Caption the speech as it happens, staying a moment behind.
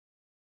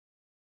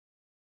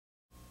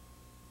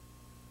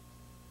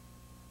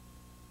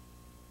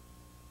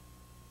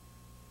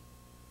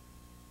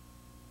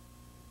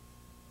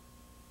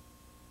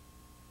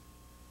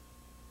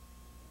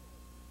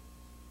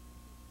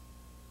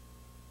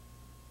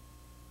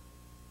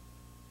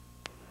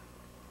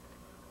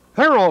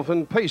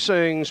Harrelson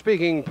pacing,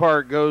 Speaking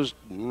Park goes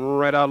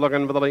right out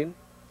looking for the lead.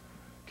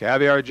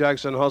 Caviar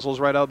Jackson hustles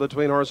right out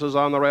between horses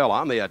on the rail.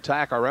 On the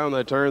attack around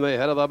the turn, they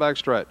head of the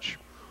backstretch.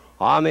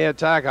 On the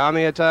attack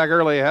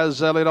early, has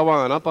Zelly to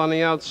one. Up on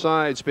the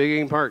outside,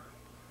 Speaking Park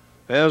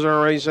is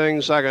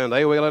racing second.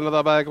 They wheel into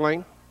the back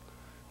lane.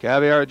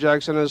 Caviar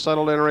Jackson is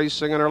settled in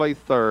racing in early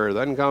third.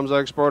 Then comes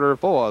Exporter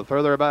fourth.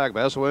 Further back,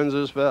 Best Wins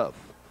is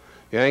fifth.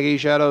 Yankee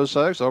Shadow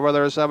sixth. Over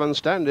there, seven,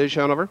 Standish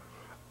Hanover.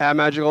 At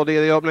Magical D,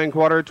 the opening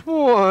quarter,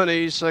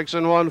 26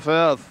 and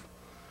 1/5.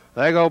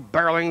 They go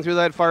barreling through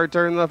that far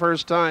turn the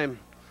first time.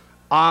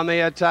 On the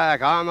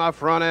attack, on the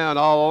front end,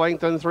 all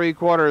length and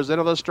 3/4.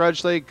 Into the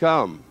stretch they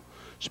come.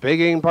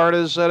 Speaking Part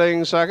is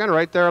sitting second.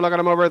 Right there, look at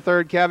him over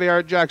third,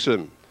 Caviar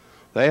Jackson.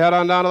 They head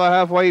on down to the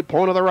halfway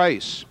point of the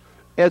race.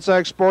 It's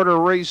Exporter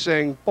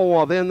racing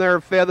fourth. In there,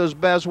 fifth is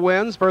Best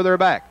Wins. Further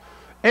back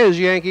is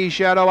Yankee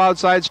Shadow.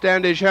 Outside,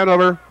 Standish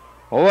Hanover.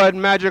 Wood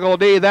Magical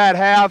D, that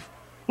half.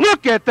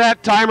 Look at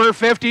that timer,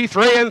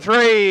 53 and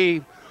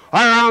 3.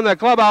 Around the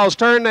clubhouse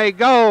turn they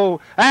go,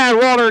 and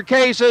Walter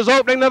Case is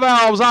opening the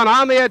valves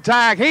on the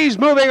attack. He's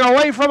moving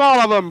away from all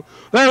of them.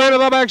 They're into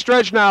the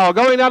backstretch now,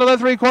 going down to the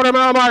 3/4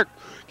 mile mark.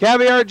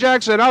 Caviar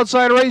Jackson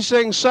outside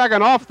racing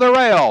second, off the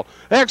rail.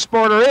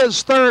 Exporter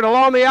is third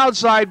along the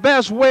outside.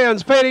 Best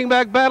Wins fading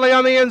back badly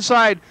on the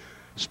inside.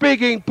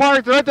 Speaking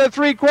Park, they're at the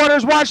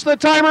 3/4. Watch the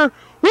timer.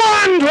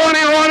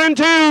 1:21 and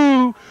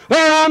 2.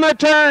 They're on the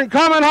turn,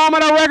 coming home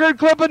at a record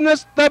clip in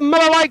this, the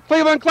Miller Lite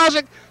Cleveland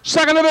Classic,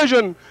 second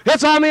division.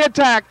 It's on the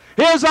attack.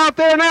 Is out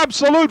there in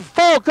absolute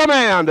full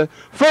command.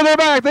 Further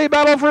back, they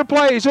battle for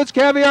place. It's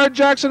Caviar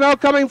Jackson now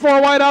coming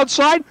four wide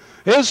outside.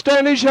 Is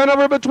Standish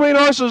Hanover between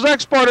horses.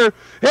 Exporter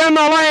in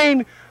the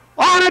lane,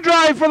 on a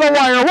drive for the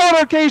wire.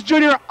 Walter Case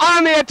Jr.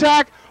 on the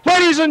attack.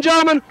 Ladies and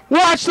gentlemen,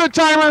 watch the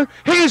timer.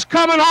 He's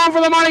coming home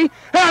for the money,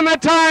 and the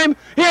time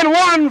in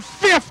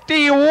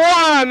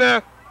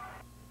 1:51.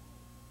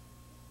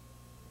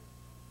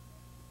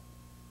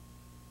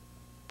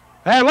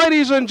 And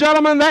ladies and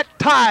gentlemen, that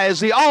ties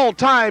the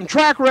all-time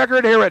track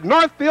record here at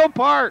Northfield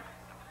Park.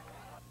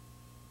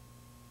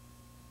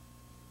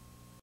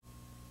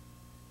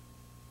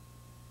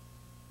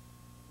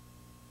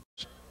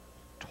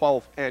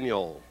 '12th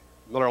annual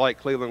Miller Lite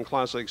Cleveland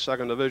Classic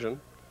second division.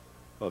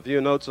 A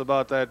few notes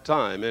about that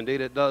time. Indeed,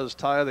 it does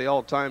tie the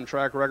all-time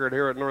track record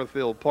here at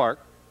Northfield Park.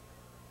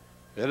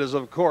 It is,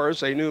 of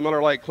course, a new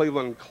Miller Lite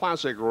Cleveland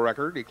Classic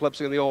record,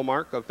 eclipsing the old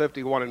mark of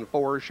 51 and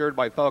 4, shared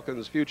by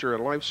Falcons Future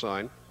and Life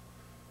Sign.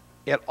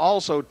 It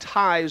also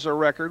ties a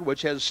record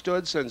which has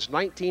stood since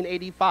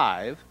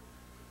 1985.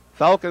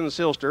 Falcon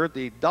Silster at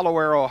the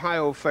Delaware,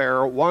 Ohio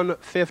Fair,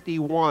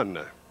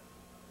 151.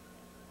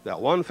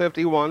 That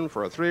 151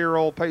 for a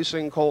 3-year-old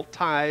pacing colt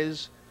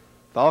ties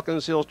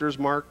Falcon Silster's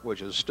mark,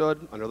 which has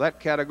stood under that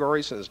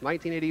category since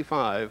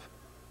 1985.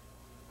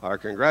 Our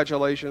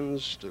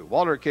congratulations to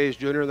Walter Case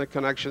Jr. and the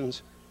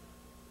connections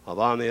of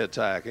On the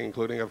Attack,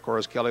 including, of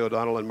course, Kelly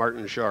O'Donnell and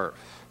Martin Scharf.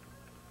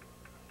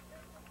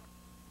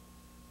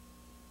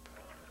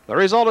 The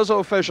result is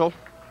official.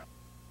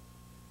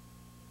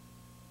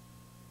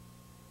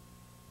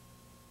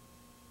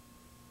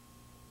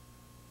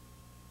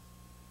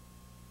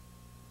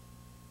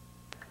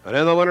 And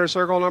in the winner's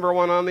circle, number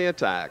 1 On the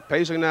Attack,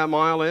 pacing that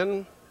mile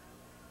in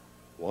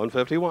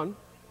 1:51.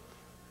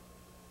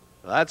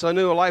 That's a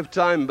new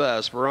lifetime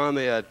best for On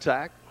the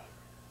Attack.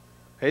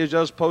 He's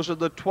just posted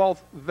the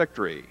 12th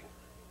victory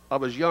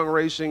of his young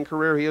racing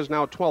career. He is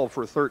now 12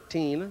 for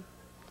 13.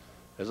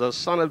 Is a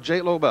son of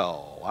J.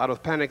 Lobel, out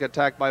of Panic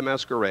Attack by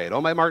Masquerade,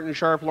 owned by Martin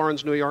Scharf,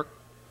 Lawrence, New York.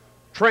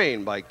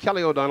 Trained by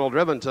Kelly O'Donnell,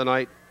 driven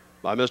tonight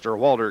by Mr.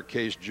 Walter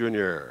Case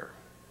Jr.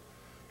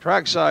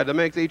 Trackside to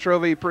make the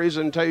trophy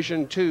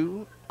presentation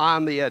to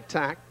On the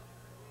Attack.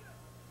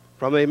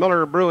 From the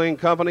Miller Brewing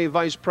Company,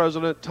 Vice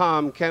President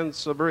Tom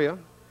Cansabria,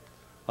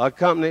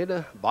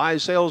 accompanied by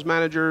sales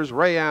managers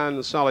Rayanne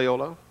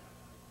Saliola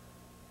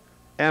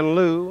and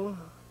Lou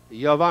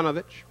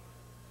Jovanovic.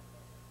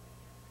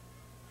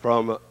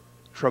 From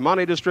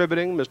Tremonti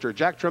Distributing, Mr.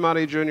 Jack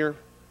Tremonti Jr.,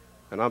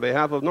 and on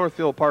behalf of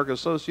Northfield Park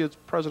Associates,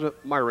 President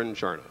Myron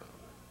Charna.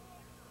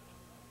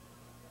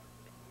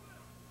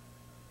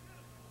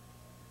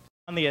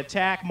 On the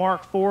Attack,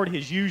 Mark Ford,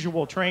 his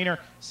usual trainer,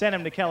 sent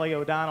him to Kelly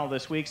O'Donnell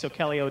this week, so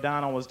Kelly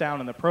O'Donnell was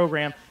down in the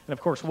program. And, of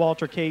course,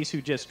 Walter Case,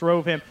 who just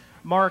drove him.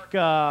 Mark,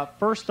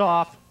 first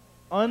off,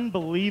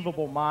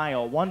 unbelievable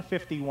mile,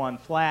 151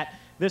 flat.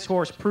 This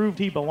horse proved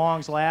he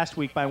belongs last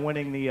week by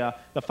winning the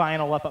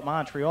final up at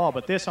Montreal,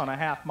 but this on a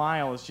half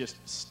mile is just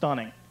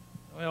stunning.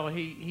 Well,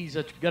 he's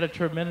got a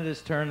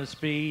tremendous turn of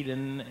speed,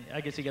 and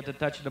I guess he got to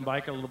touch the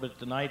bike a little bit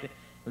tonight. It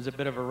was a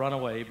bit of a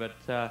runaway, but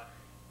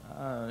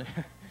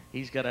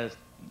he's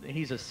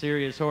a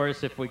serious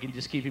horse if we can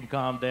just keep him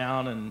calmed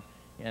down,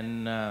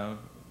 and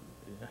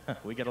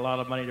we get a lot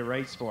of money to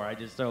race for. I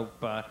just hope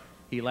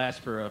he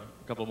lasts for a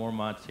couple more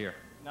months here.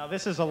 Now,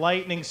 this is a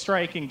lightning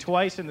striking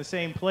twice in the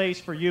same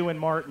place for you and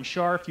Martin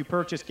Scharf. You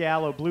purchased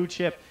Gallo Blue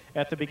Chip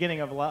at the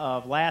beginning of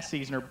last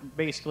season, or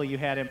basically you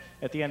had him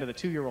at the end of the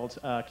 2-year-olds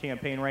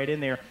campaign right in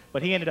there.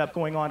 But he ended up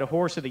going on to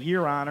Horse of the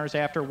Year honors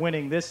after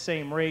winning this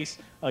same race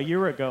a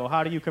year ago.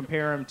 How do you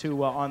compare him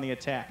to On the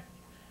Attack?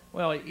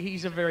 Well,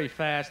 he's a very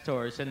fast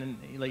horse, and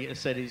like I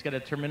said, he's got a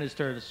tremendous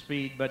turn of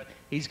speed, but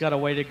he's got a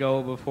way to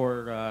go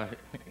before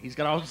he's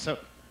got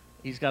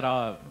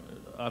a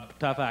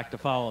tough act to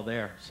follow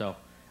there. So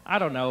I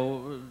don't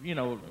know,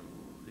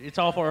 it's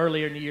awful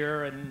earlier in the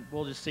year, and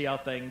we'll just see how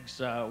things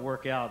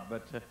work out.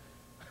 But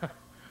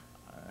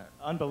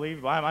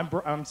unbelievable.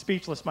 I'm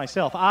speechless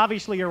myself.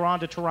 Obviously, you're on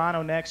to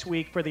Toronto next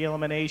week for the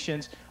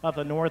eliminations of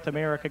the North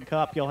American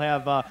Cup. You'll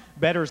have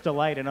Bettor's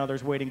Delight and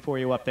others waiting for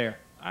you up there.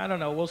 I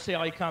don't know. We'll see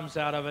how he comes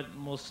out of it,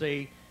 and we'll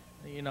see.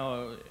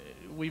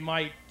 We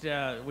might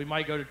go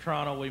to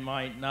Toronto. We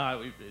might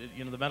not.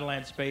 The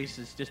Meadowlands Space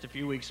is just a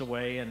few weeks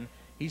away, and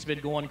he's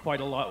been going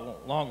quite a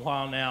long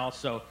while now.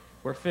 So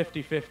we're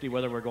 50-50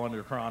 whether we're going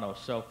to Toronto.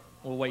 So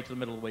we'll wait till the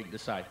middle of the week to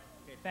decide.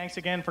 Okay, thanks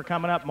again for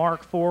coming up.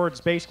 Mark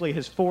Ford's basically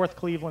his 4th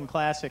Cleveland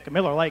Classic,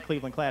 Miller Lite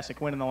Cleveland Classic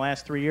win in the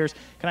last 3 years.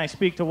 Can I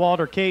speak to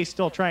Walter Case,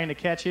 still trying to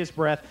catch his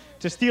breath?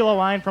 To steal a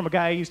line from a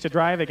guy I used to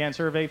drive against,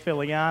 Hervé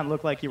Filion,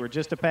 looked like you were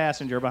just a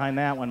passenger behind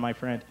that one, my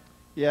friend.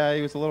 Yeah,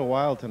 he was a little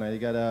wild tonight. He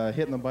got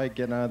hit in the bike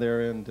getting out of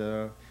there, and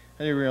I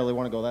didn't really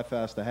want to go that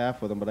fast to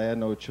half with him, but I had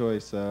no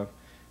choice. I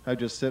was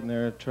just sitting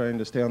there trying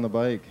to stay on the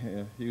bike.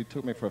 He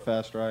took me for a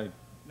fast ride.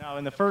 Now,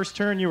 in the first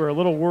turn, you were a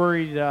little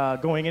worried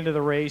going into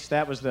the race.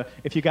 That was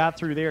if you got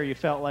through there, you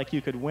felt like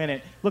you could win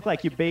it. Looked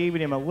like you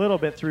babied him a little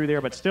bit through there,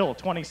 but still,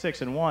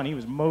 26-1, he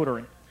was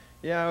motoring.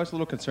 Yeah, I was a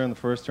little concerned the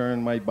first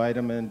turn might bite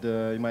him, and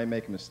he might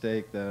make a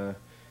mistake. So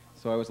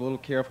I was a little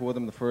careful with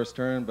him the first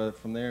turn, but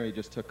from there, he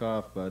just took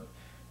off. But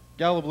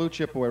Gallo Blue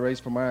Chip, who I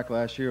raced for Mark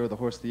last year with the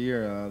Horse of the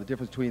Year, the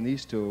difference between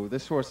these two,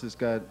 this horse has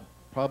got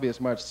probably as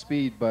much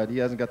speed, but he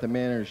hasn't got the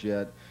manners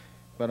yet.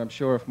 But I'm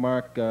sure if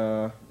Mark,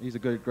 he's a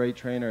great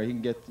trainer, he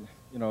can get,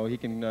 he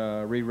can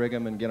re-rig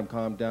him and get him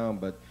calmed down.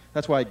 But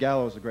that's why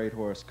Gallo's a great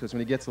horse, because when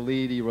he gets the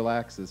lead, he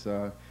relaxes.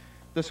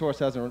 This horse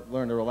hasn't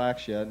learned to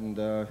relax yet, and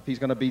if he's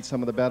going to beat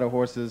some of the better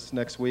horses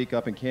next week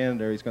up in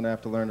Canada, he's going to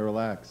have to learn to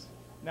relax.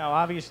 Now,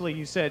 obviously,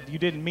 you said you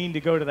didn't mean to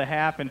go to the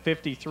half in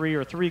 53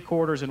 or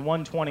 3/4 and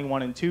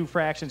 121 and 2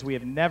 fractions. We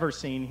have never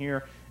seen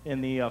here in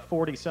the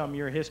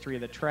 40-some-year history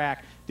of the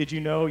track. Did you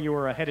know you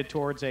were headed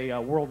towards a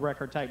world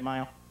record type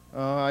mile?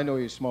 I know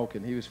he was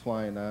smoking. He was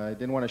flying. I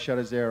didn't want to shut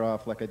his air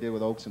off like I did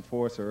with Oaks and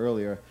Forcer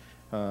earlier.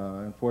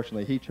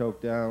 Unfortunately, he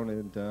choked down,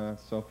 and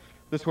so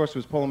this horse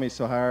was pulling me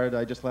so hard,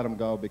 I just let him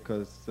go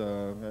because,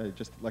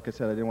 like I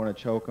said, I didn't want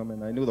to choke him,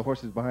 and I knew the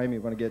horses behind me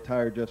were going to get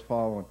tired just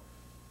following.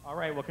 All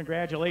right, well,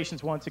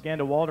 congratulations once again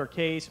to Walter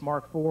Case,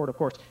 Mark Ford, of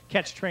course,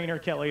 catch trainer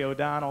Kelly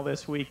O'Donnell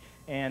this week,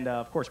 and,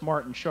 of course,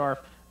 Martin Scharf.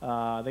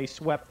 They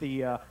swept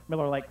the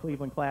Miller Lite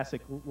Cleveland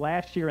Classic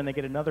last year, and they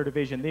get another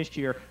division this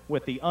year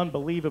with the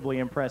unbelievably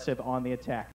impressive On the Attack.